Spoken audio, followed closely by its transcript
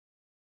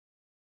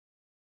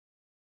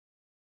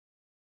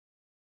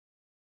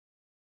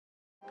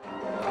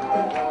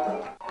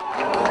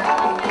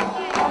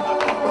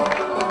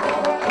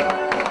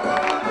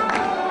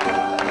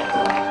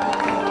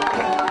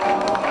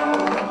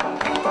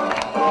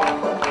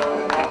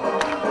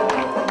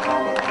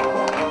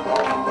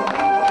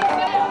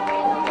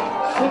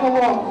Sing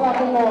along, clap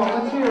along,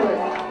 let's hear it.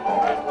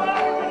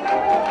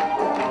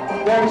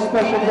 Very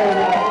special day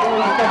tonight,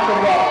 very special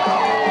day.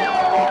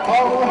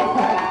 All right.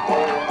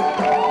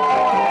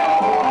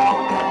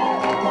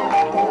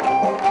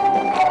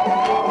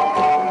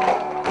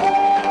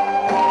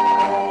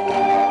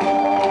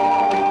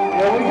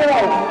 Here we go.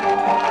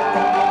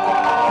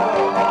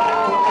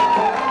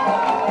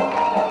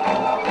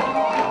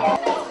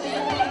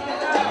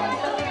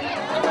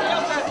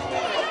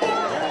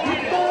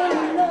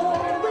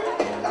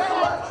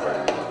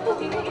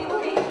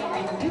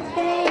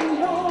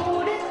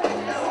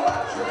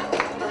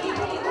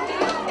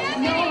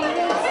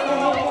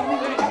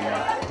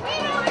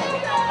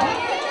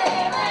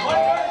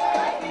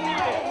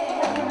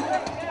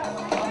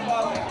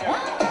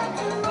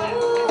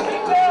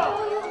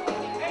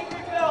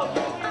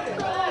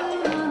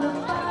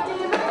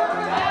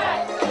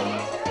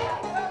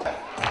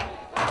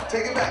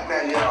 Take it back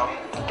now, y'all.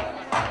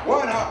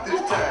 One hop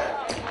this time.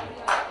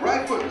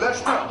 Right foot,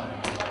 let's jump.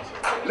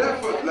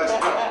 Left foot, let's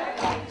jump.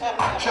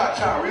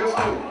 Cha-cha, real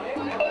smooth.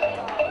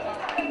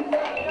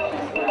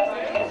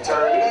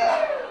 Turn it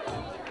out.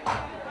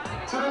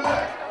 To the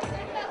left.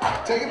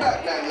 Take it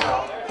back now,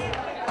 y'all.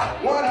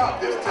 One hop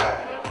this time.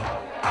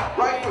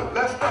 Right foot,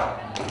 let's jump.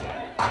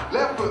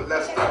 Left foot,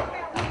 let's jump.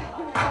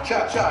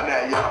 Cha-cha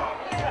now, y'all.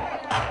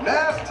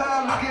 Now it's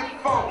time to get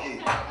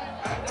funky.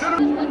 To the...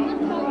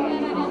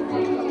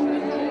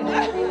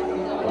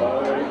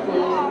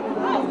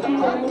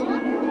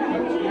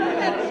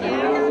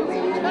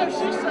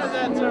 She said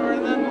that to her,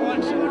 and then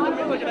like, she looked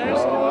at me like an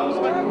asshole. I was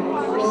like,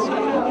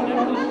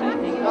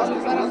 that's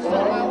because I don't set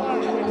my alarm.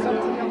 I accept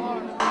the alarm.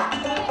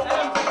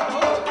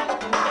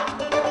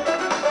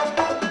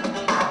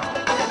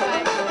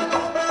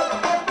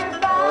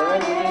 All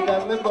right, we need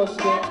that limbo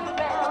stick.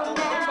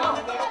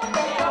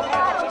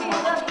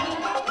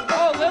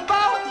 Oh, limbo?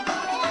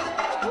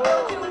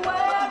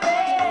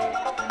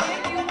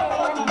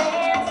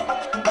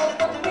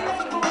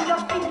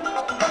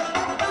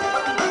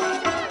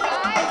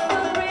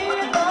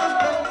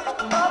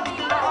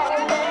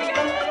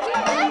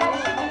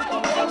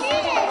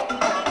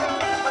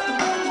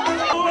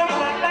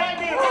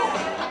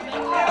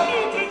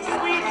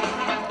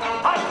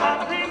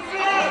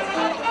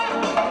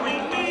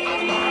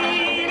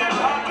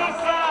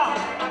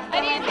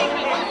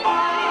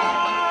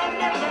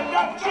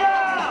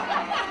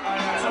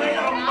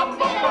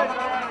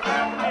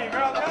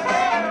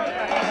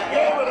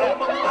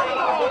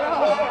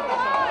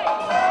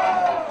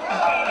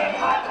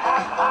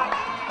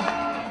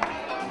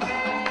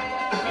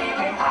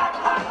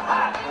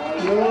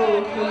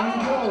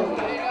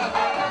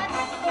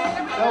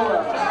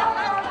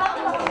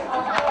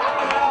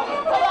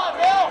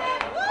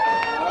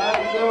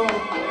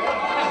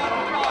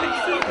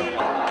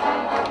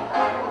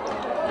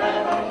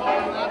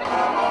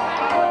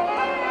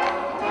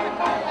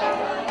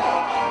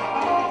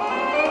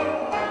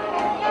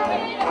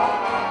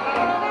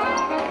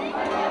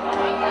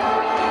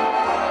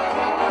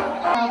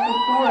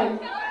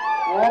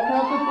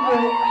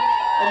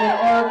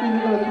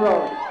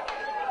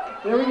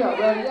 Here we go,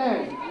 ready,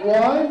 and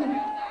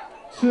 1,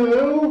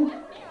 2,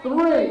 3.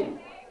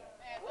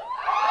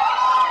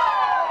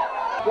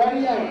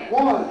 Ready, and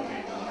 1,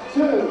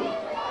 2,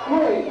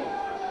 3.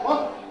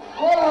 Up.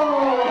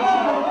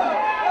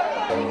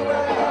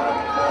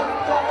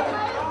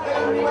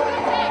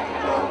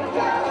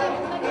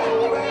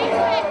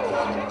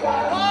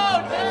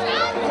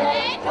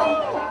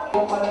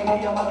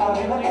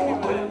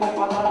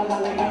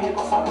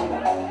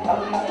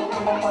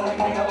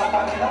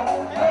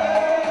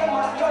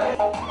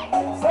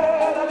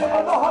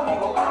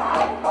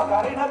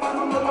 Macarena con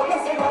un loco que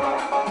se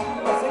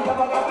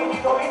llama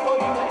Capellito y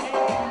Torino,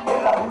 en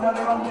la luna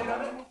de bandera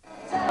de...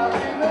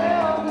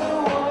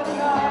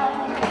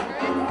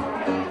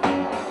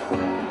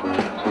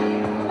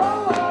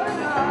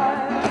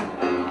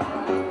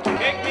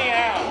 Kick me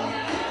out.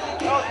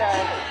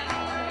 Okay.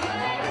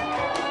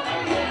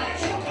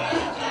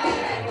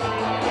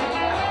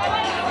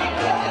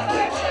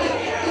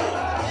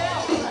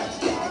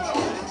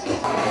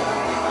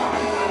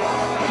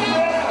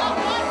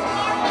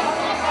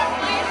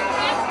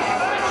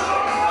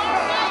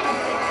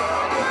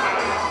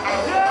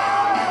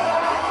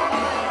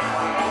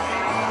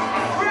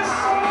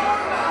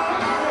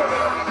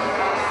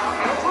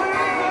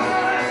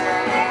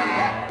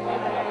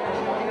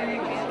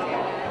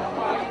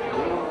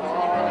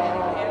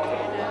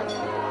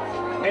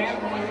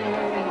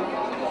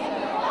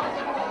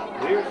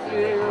 Here's